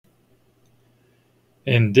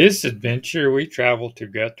In this adventure, we travel to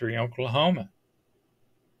Guthrie, Oklahoma.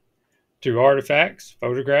 Through artifacts,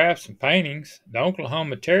 photographs, and paintings, the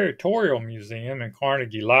Oklahoma Territorial Museum and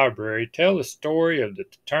Carnegie Library tell the story of the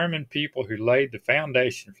determined people who laid the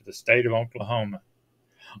foundation for the state of Oklahoma.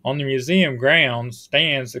 On the museum grounds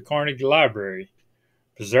stands the Carnegie Library.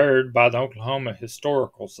 Preserved by the Oklahoma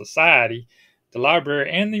Historical Society, the library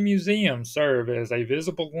and the museum serve as a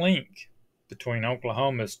visible link between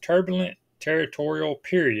Oklahoma's turbulent territorial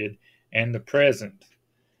period and the present.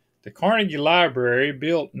 The Carnegie Library,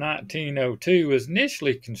 built in 1902, was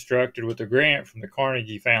initially constructed with a grant from the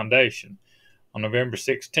Carnegie Foundation. On November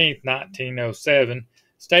 16, 1907,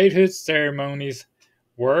 statehood ceremonies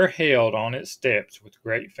were held on its steps with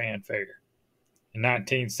great fanfare. In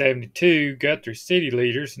 1972, Guthrie city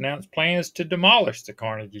leaders announced plans to demolish the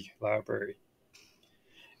Carnegie Library,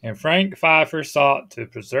 and Frank Pfeiffer sought to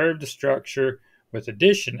preserve the structure with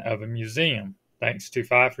addition of a museum. Thanks to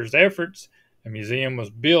Pfeiffer's efforts, a museum was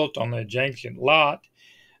built on the adjacent lot,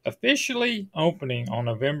 officially opening on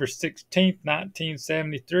November 16,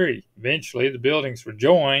 1973. Eventually, the buildings were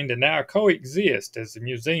joined and now coexist as a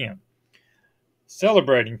museum,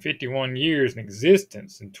 celebrating 51 years in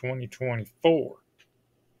existence in 2024.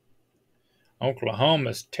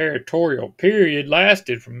 Oklahoma's territorial period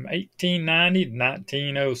lasted from 1890 to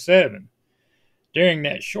 1907. During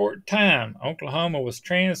that short time, Oklahoma was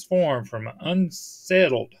transformed from an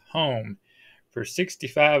unsettled home for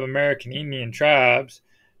 65 American Indian tribes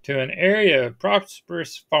to an area of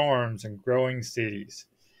prosperous farms and growing cities.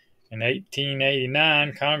 In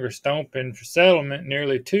 1889, Congress opened for settlement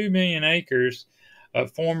nearly 2 million acres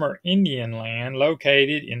of former Indian land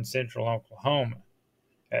located in central Oklahoma.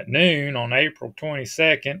 At noon on April 22,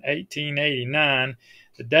 1889,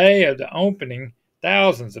 the day of the opening,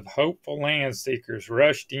 thousands of hopeful land seekers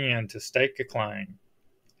rushed in to stake a claim.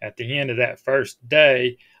 At the end of that first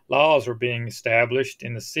day, laws were being established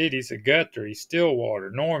in the cities of Guthrie,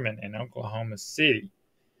 Stillwater, Norman, and Oklahoma City.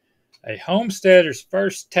 A homesteader's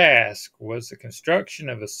first task was the construction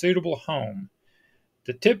of a suitable home.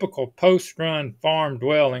 The typical post-run farm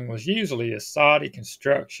dwelling was usually a soddy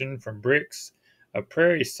construction from bricks, a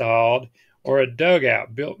prairie sod, or a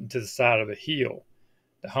dugout built into the side of a hill.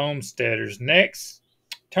 The homesteaders next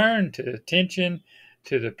turned to attention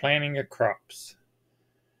to the planting of crops.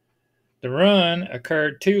 The run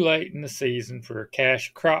occurred too late in the season for a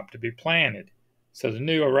cash crop to be planted, so the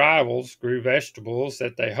new arrivals grew vegetables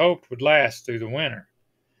that they hoped would last through the winter.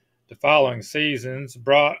 The following seasons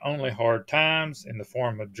brought only hard times in the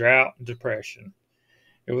form of drought and depression.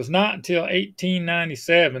 It was not until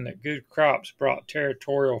 1897 that good crops brought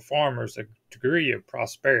territorial farmers a degree of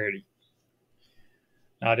prosperity.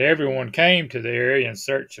 Not everyone came to the area in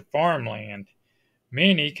search of farmland.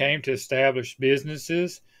 Many came to establish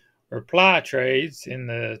businesses or ply trades in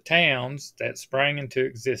the towns that sprang into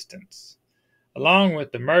existence. Along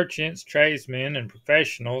with the merchants, tradesmen, and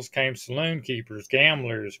professionals came saloon keepers,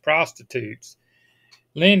 gamblers, prostitutes,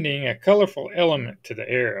 lending a colorful element to the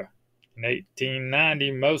era. In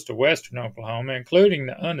 1890, most of western Oklahoma, including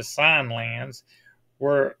the Unassigned Lands,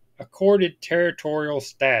 were accorded territorial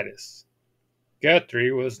status.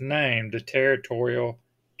 Guthrie was named the territorial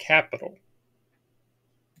capital.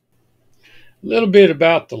 A little bit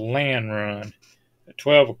about the land run. At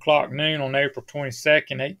 12 o'clock noon on April 22,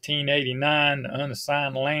 1889, the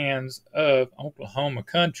Unassigned Lands of Oklahoma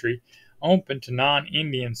Country opened to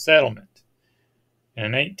non-Indian settlement. In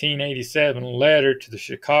an 1887 letter to the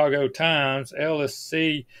Chicago Times, Ellis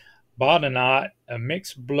C. Badenoch, a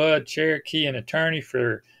mixed-blood Cherokee and attorney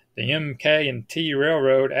for the M.K.&T.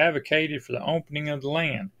 Railroad, advocated for the opening of the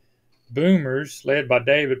land. Boomers, led by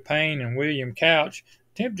David Payne and William Couch,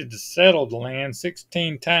 attempted to settle the land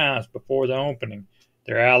 16 times before the opening.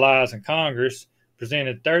 Their allies in Congress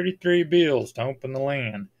presented 33 bills to open the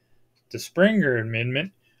land. The Springer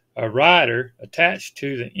Amendment, a rider attached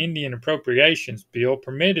to the Indian Appropriations Bill,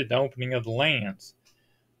 permitted the opening of the lands.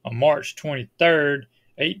 On March 23,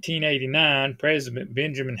 1889, President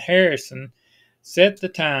Benjamin Harrison set the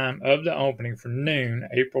time of the opening for noon,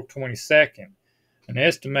 April 22nd. An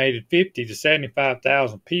estimated 50 to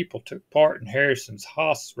 75,000 people took part in Harrison's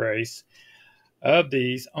horse race. Of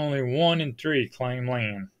these, only 1 in 3 claimed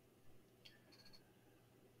land.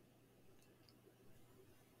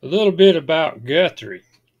 A little bit about Guthrie.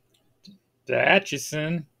 The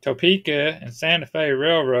Atchison, Topeka, and Santa Fe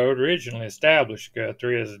Railroad originally established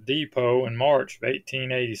Guthrie as a depot in March of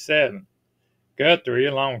 1887. Guthrie,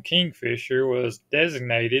 along with Kingfisher, was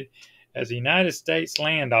designated as the United States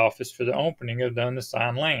Land Office for the opening of the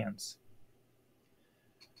Unassigned Lands.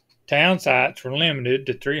 Town sites were limited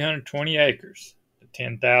to 320 acres. The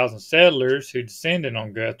 10,000 settlers who descended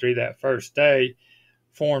on Guthrie that first day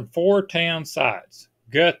formed 4 town sites: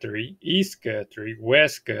 Guthrie, East Guthrie,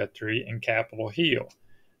 West Guthrie, and Capitol Hill.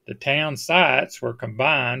 The town sites were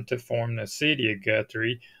combined to form the city of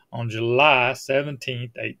Guthrie on July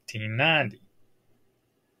 17, 1890.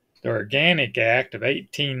 The Organic Act of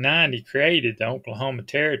 1890 created the Oklahoma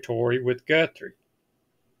Territory with Guthrie.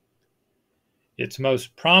 Its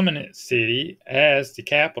most prominent city as the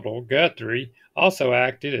capital, Guthrie, also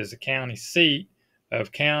acted as the county seat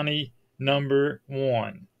of County Number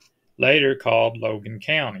 1, later called Logan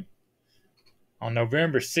County. On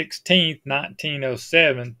November 16,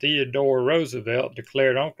 1907, Theodore Roosevelt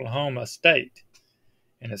declared Oklahoma a state.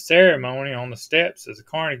 In a ceremony on the steps of the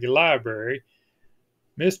Carnegie Library,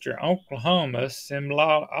 Mr. Oklahoma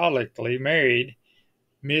symbolically married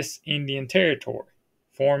Miss Indian Territory,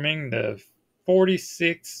 forming the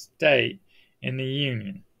 46th state in the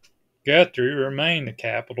Union. Guthrie remained the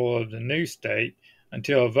capital of the new state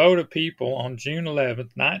until a vote of people on June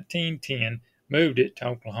 11, 1910 moved it to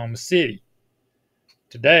Oklahoma City.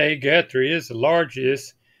 Today, Guthrie is the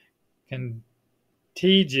largest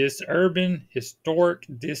contiguous urban historic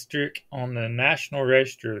district on the National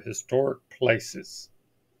Register of Historic Places.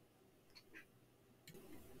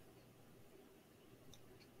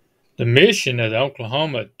 The mission of the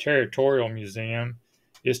Oklahoma Territorial Museum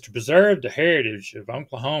is to preserve the heritage of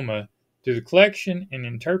Oklahoma through the collection and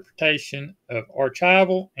interpretation of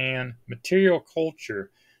archival and material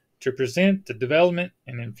culture to present the development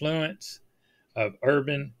and influence of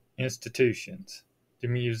urban institutions. The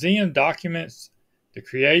museum documents the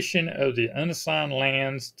creation of the Unassigned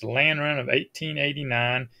Lands, the Land Run of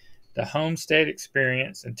 1889, the Homestead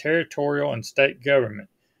Experience, and territorial and state government.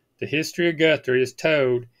 The history of Guthrie is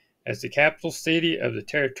told as the capital city of the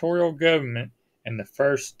territorial government and the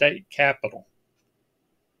first state capital.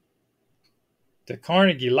 The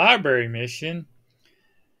Carnegie Library mission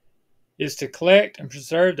is to collect and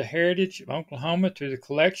preserve the heritage of Oklahoma through the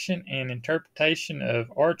collection and interpretation of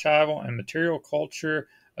archival and material culture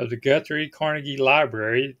of the Guthrie Carnegie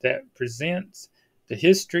Library that presents the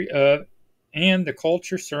history of and the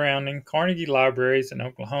culture surrounding Carnegie Libraries in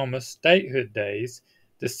Oklahoma's statehood days,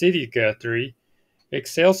 the city of Guthrie,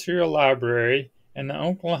 Excelsior Library, and the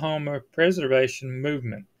Oklahoma Preservation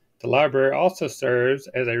Movement. The library also serves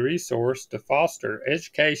as a resource to foster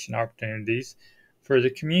education opportunities for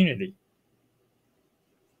the community.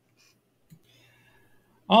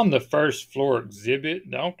 On the first floor exhibit,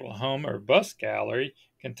 the Oklahoma or Bus Gallery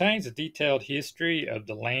contains a detailed history of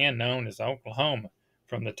the land known as Oklahoma,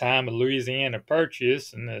 from the time of Louisiana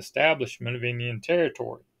Purchase and the establishment of Indian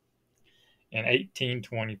Territory in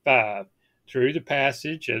 1825, through the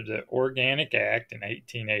passage of the Organic Act in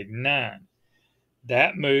 1889.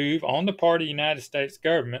 That move on the part of the United States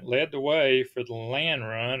government led the way for the Land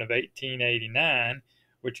Run of 1889,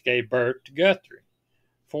 which gave birth to Guthrie.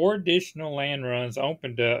 4 additional land runs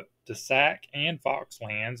opened up the Sac and Fox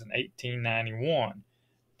lands in 1891,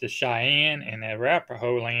 the Cheyenne and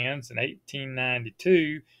Arapaho lands in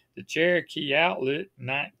 1892, the Cherokee Outlet in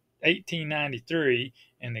 1893,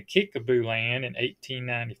 and the Kickapoo land in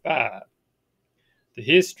 1895. The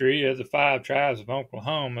history of the 5 tribes of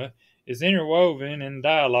Oklahoma is interwoven in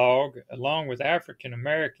dialogue along with African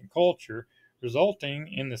American culture, resulting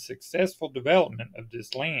in the successful development of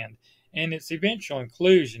this land and its eventual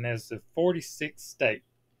inclusion as the 46th state.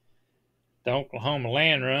 The Oklahoma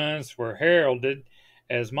land runs were heralded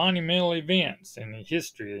as monumental events in the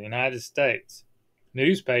history of the United States.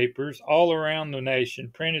 Newspapers all around the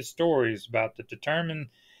nation printed stories about the determined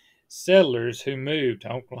settlers who moved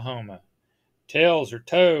to Oklahoma. Tales are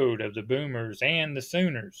told of the boomers and the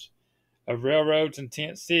Sooners, of railroads and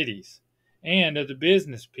tent cities, and of the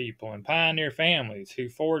business people and pioneer families who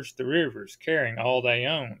forged the rivers carrying all they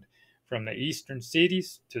owned, from the eastern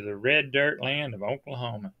cities to the red dirt land of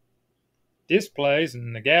Oklahoma. Displays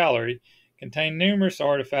in the gallery contain numerous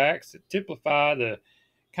artifacts that typify the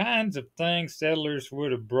kinds of things settlers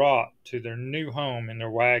would have brought to their new home in their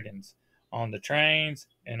wagons, on the trains,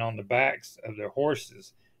 and on the backs of their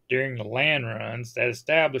horses during the land runs that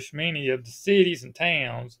established many of the cities and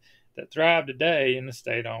towns that thrive today in the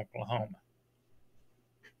state of Oklahoma.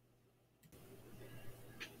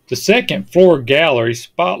 The second floor gallery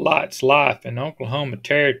spotlights life in Oklahoma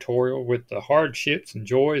Territorial with the hardships and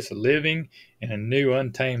joys of living in a new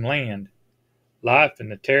untamed land. Life in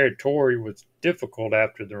the Territory was difficult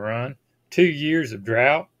after the run. 2 years of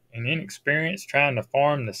drought and inexperience trying to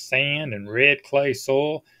farm the sand and red clay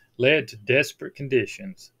soil led to desperate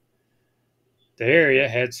conditions. The area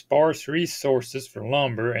had sparse resources for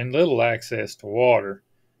lumber and little access to water.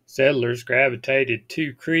 Settlers gravitated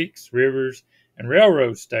to creeks, rivers, and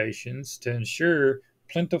railroad stations to ensure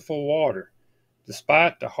plentiful water.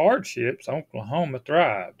 Despite the hardships, Oklahoma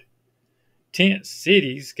thrived. Tent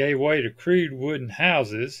cities gave way to crude wooden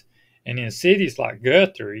houses, and in cities like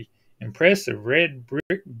Guthrie, impressive red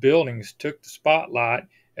brick buildings took the spotlight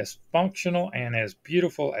as functional and as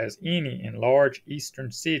beautiful as any in large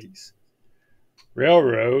eastern cities.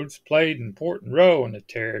 Railroads played an important role in the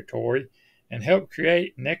territory and helped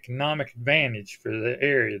create an economic advantage for the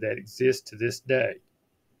area that exists to this day.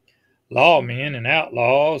 Lawmen and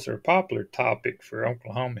outlaws are a popular topic for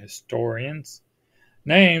Oklahoma historians.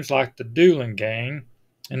 Names like the Doolin Gang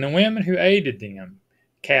and the women who aided them,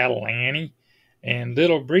 Cattle Annie and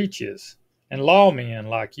Little Breeches, and lawmen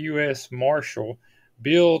like U.S. Marshal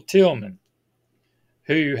Bill Tillman,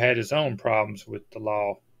 who had his own problems with the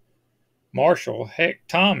law. Marshal Heck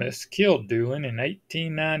Thomas killed Doolin in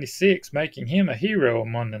 1896, making him a hero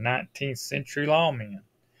among the 19th century lawmen.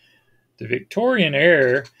 The Victorian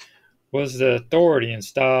era was the authority in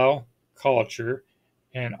style, culture,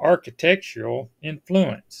 and architectural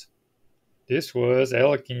influence. This was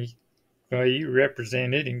elegantly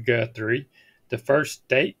represented in Guthrie, the first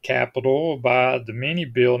state capital, by the many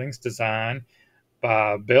buildings designed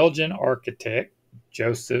by Belgian architect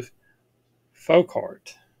Joseph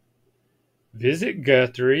Folkart. Visit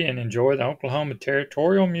Guthrie and enjoy the Oklahoma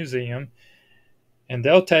Territorial Museum, and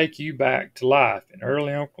they'll take you back to life in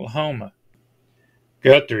early Oklahoma.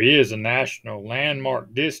 Guthrie is a national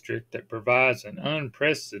landmark district that provides an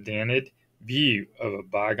unprecedented view of a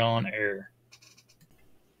bygone era.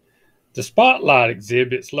 The Spotlight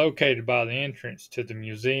exhibit is located by the entrance to the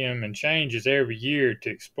museum and changes every year to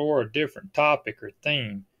explore a different topic or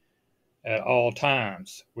theme at all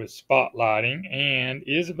times with spotlighting, and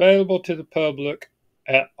is available to the public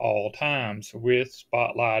at all times with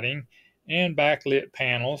spotlighting and backlit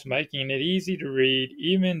panels, making it easy to read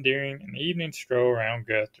even during an evening stroll around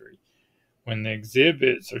Guthrie. When the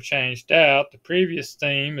exhibits are changed out, the previous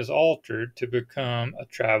theme is altered to become a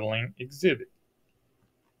traveling exhibit.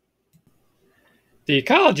 The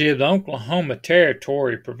ecology of the Oklahoma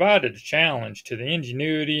Territory provided a challenge to the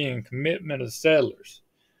ingenuity and commitment of the settlers.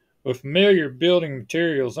 With familiar building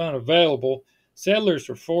materials unavailable, settlers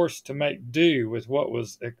were forced to make do with what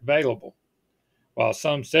was available. While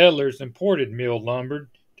some settlers imported milled lumber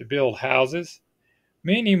to build houses,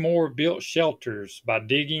 many more built shelters by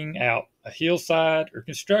digging out a hillside or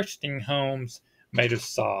constructing homes made of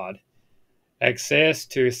sod. Access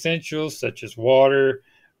to essentials such as water,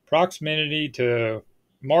 proximity to a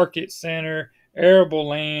market center, arable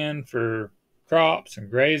land for crops, and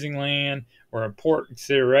grazing land were important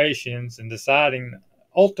considerations in deciding the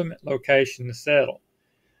ultimate location to settle.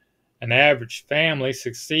 An average family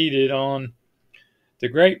succeeded on the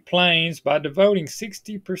Great Plains by devoting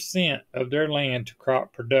 60% of their land to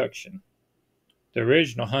crop production. The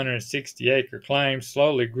original 160-acre claim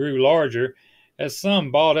slowly grew larger as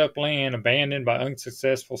some bought up land abandoned by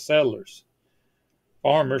unsuccessful settlers.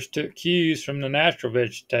 Farmers took cues from the natural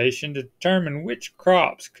vegetation to determine which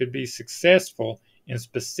crops could be successful in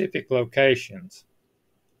specific locations.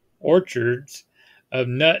 Orchards of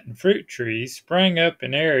nut and fruit trees sprang up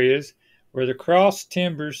in areas where the cross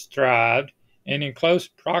timbers thrived and in close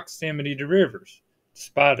proximity to rivers.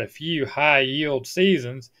 Despite a few high-yield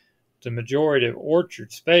seasons, the majority of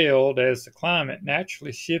orchards failed as the climate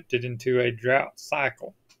naturally shifted into a drought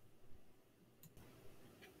cycle.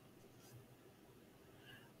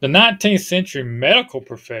 The 19th century medical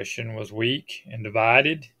profession was weak and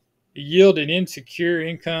divided. It yielded insecure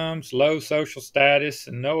incomes, low social status,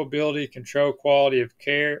 and no ability to control quality of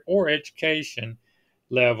care or education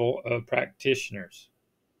level of practitioners.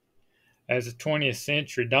 As the 20th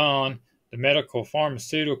century dawned, the medical,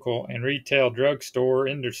 pharmaceutical, and retail drugstore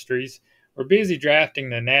industries were busy drafting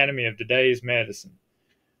the anatomy of today's medicine.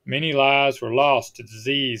 Many lives were lost to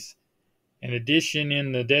disease, in addition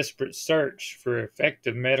in the desperate search for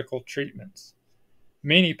effective medical treatments.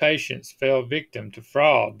 Many patients fell victim to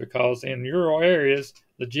fraud because in rural areas,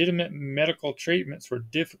 legitimate medical treatments were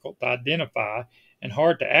difficult to identify and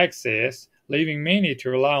hard to access, leaving many to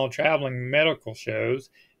rely on traveling medical shows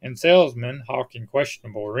and salesmen hawking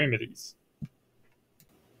questionable remedies.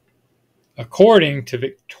 According to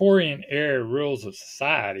Victorian-era rules of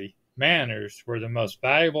society, manners were the most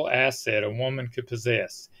valuable asset a woman could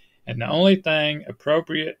possess, and the only thing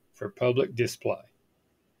appropriate for public display.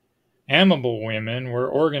 Amiable women were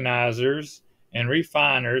organizers and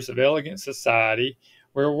refiners of elegant society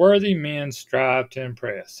where worthy men strived to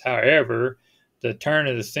impress. However, the turn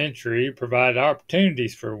of the century provided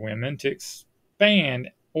opportunities for women to expand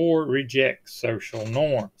or reject social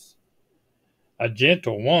norms. A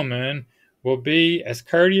gentle woman will be as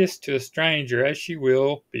courteous to a stranger as she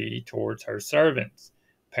will be towards her servants,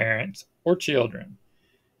 parents, or children.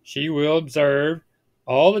 She will observe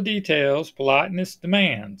all the details politeness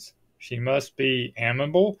demands. She must be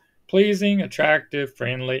amiable, pleasing, attractive,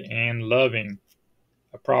 friendly, and loving.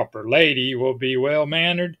 A proper lady will be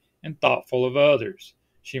well-mannered and thoughtful of others.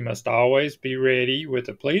 She must always be ready with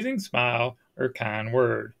a pleasing smile or kind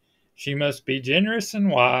word. She must be generous and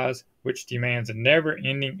wise, which demands a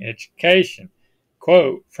never-ending education.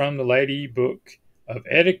 Quote from the Lady Book of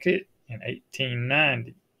Etiquette in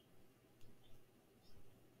 1890.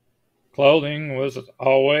 Clothing was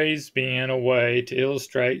always been a way to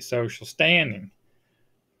illustrate social standing,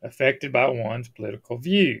 affected by one's political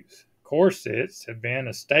views. Corsets have been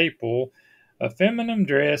a staple of feminine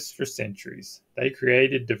dress for centuries. They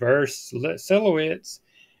created diverse silhouettes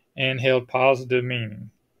and held positive meaning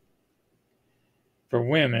for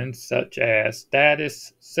women, such as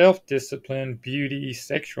status, self-discipline, beauty,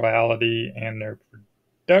 sexuality, and their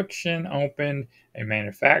production opened a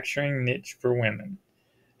manufacturing niche for women.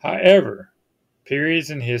 However, periods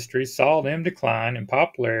in history saw them decline in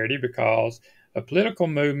popularity because of political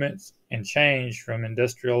movements and change from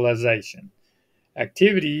industrialization.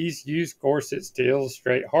 Activities used corsets to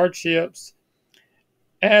illustrate hardships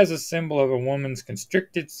as a symbol of a woman's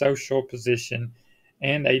constricted social position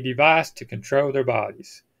and a device to control their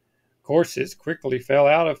bodies. Corsets quickly fell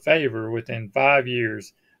out of favor within 5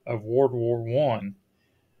 years of World War I,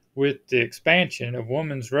 with the expansion of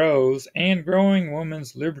women's roles and growing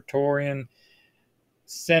women's libertarian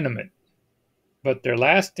sentiment, but their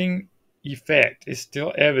lasting effect is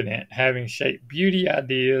still evident, having shaped beauty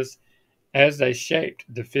ideas as they shaped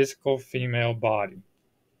the physical female body.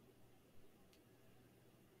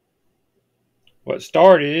 What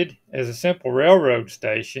started as a simple railroad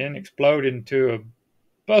station exploded into a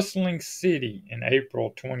bustling city in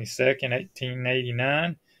April 22nd,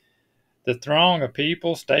 1889. The throng of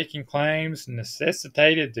people staking claims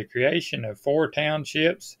necessitated the creation of 4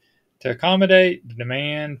 townships to accommodate the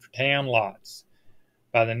demand for town lots.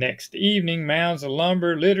 By the next evening, mounds of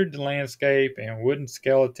lumber littered the landscape and wooden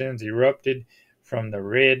skeletons erupted from the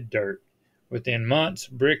red dirt. Within months,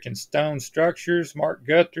 brick and stone structures marked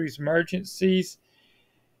Guthrie's emergencies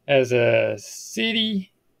as a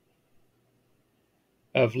city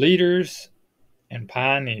of leaders and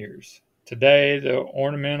pioneers. Today, the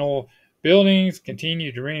ornamental buildings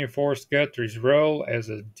continue to reinforce Guthrie's role as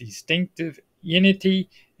a distinctive entity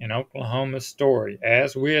in Oklahoma's story.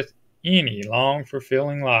 As with any long,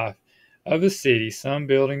 fulfilling life of the city, some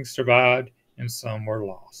buildings survived and some were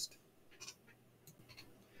lost.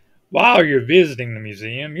 While you're visiting the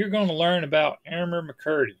museum, you're going to learn about Elmer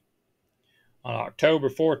McCurdy. On October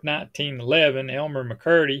 4th, 1911, Elmer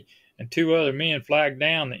McCurdy and 2 other men flagged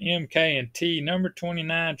down the MK&T number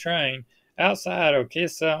 29 train outside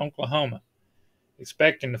Atchison, Oklahoma,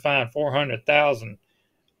 expecting to find 400,000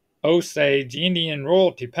 Osage Indian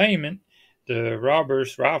royalty payment. The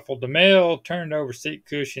robbers rifled the mail, turned over seat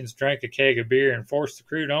cushions, drank a keg of beer, and forced the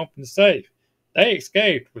crew to open the safe. They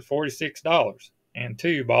escaped with $46 and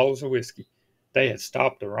 2 bottles of whiskey. They had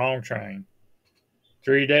stopped the wrong train.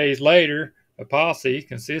 3 days later, a posse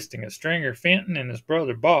consisting of Stringer Fenton and his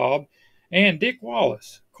brother Bob and Dick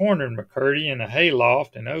Wallace cornered McCurdy in a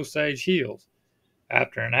hayloft in Osage Hills.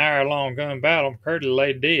 After an hour-long gun battle, McCurdy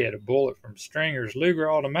lay dead. A bullet from Stringer's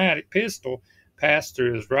Luger automatic pistol passed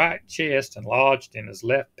through his right chest and lodged in his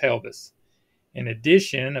left pelvis. In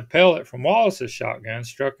addition, a pellet from Wallace's shotgun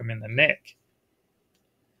struck him in the neck.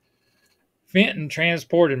 Fenton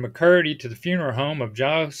transported McCurdy to the funeral home of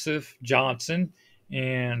Joseph Johnson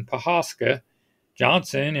in Pawhuska.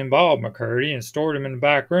 Johnson embalmed McCurdy and stored him in the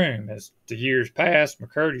back room. As the years passed,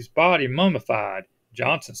 McCurdy's body mummified.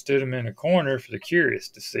 Johnson stood him in a corner for the curious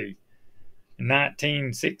to see. In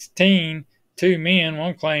 1916, 2 men,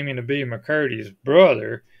 one claiming to be McCurdy's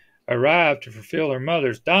brother, arrived to fulfill their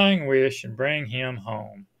mother's dying wish and bring him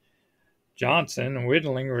home. Johnson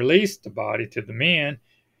unwittingly released the body to the men,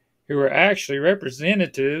 who were actually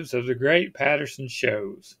representatives of the great Patterson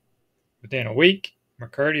shows. Within a week,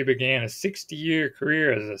 McCurdy began a 60-year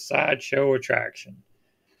career as a sideshow attraction.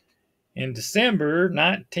 In December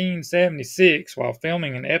 1976, while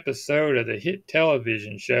filming an episode of the hit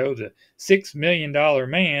television show The $6 Million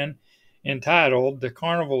Man, entitled The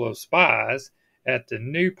Carnival of Spies, at the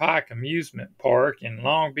New Pike Amusement Park in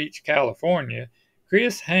Long Beach, California,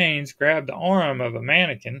 Chris Haynes grabbed the arm of a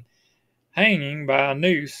mannequin hanging by a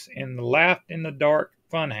noose in the laughed-in-the-dark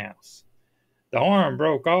funhouse. The arm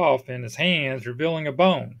broke off in his hands, revealing a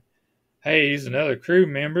bone. Hayes and other crew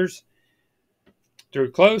members,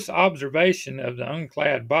 through close observation of the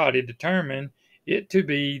unclad body, determined it to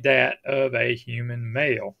be that of a human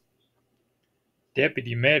male.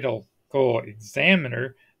 Deputy Medical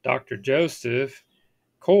Examiner Dr. Joseph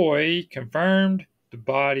Coy confirmed the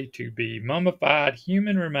body to be mummified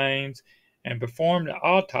human remains and performed an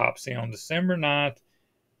autopsy on December 9th.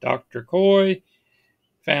 Dr. Coy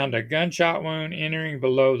found a gunshot wound entering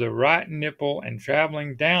below the right nipple and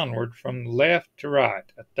traveling downward from left to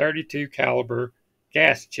right. A .32 caliber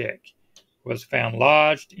gas check was found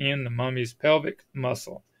lodged in the mummy's pelvic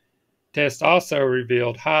muscle. Tests also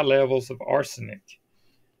revealed high levels of arsenic.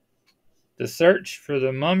 The search for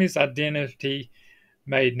the mummy's identity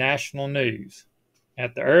made national news.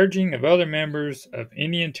 At the urging of other members of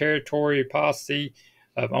Indian Territory Posse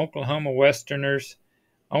of Oklahoma Westerners,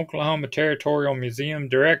 Oklahoma Territorial Museum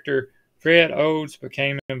Director Fred Oates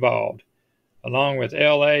became involved, along with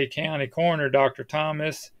L.A. County Coroner Dr.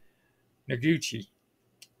 Thomas Noguchi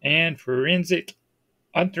and forensic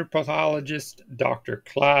anthropologist Dr.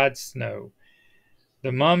 Clyde Snow.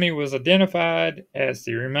 The mummy was identified as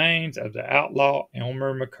the remains of the outlaw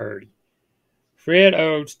Elmer McCurdy. Fred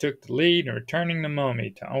Oates took the lead in returning the mummy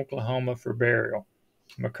to Oklahoma for burial.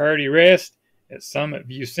 McCurdy rests at Summit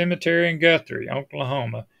View Cemetery in Guthrie,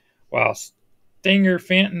 Oklahoma, while Stinger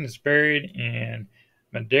Fenton is buried in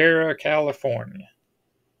Madera, California.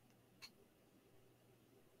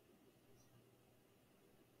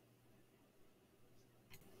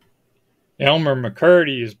 Elmer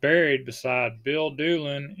McCurdy is buried beside Bill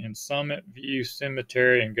Doolin in Summit View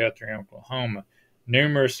Cemetery in Guthrie, Oklahoma.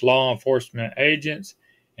 Numerous law enforcement agents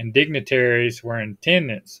and dignitaries were in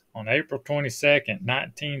attendance on April 22,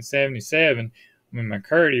 1977, when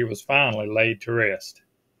McCurdy was finally laid to rest.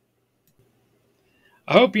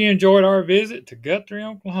 I hope you enjoyed our visit to Guthrie,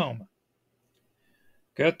 Oklahoma.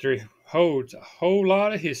 Guthrie holds a whole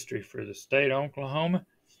lot of history for the state of Oklahoma.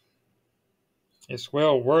 It's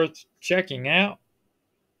well worth checking out.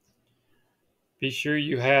 Be sure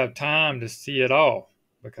you have time to see it all,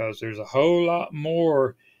 because there's a whole lot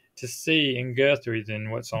more to see in Guthrie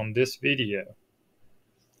than what's on this video.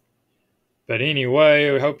 But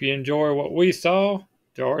anyway, we hope you enjoy what we saw.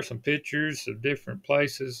 There are some pictures of different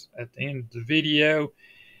places at the end of the video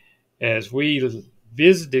as we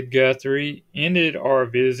visited Guthrie, ended our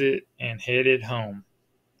visit, and headed home.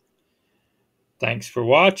 Thanks for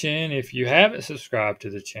watching. If you haven't subscribed to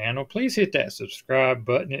the channel, please hit that subscribe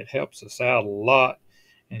button. It helps us out a lot.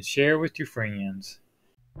 And share with your friends.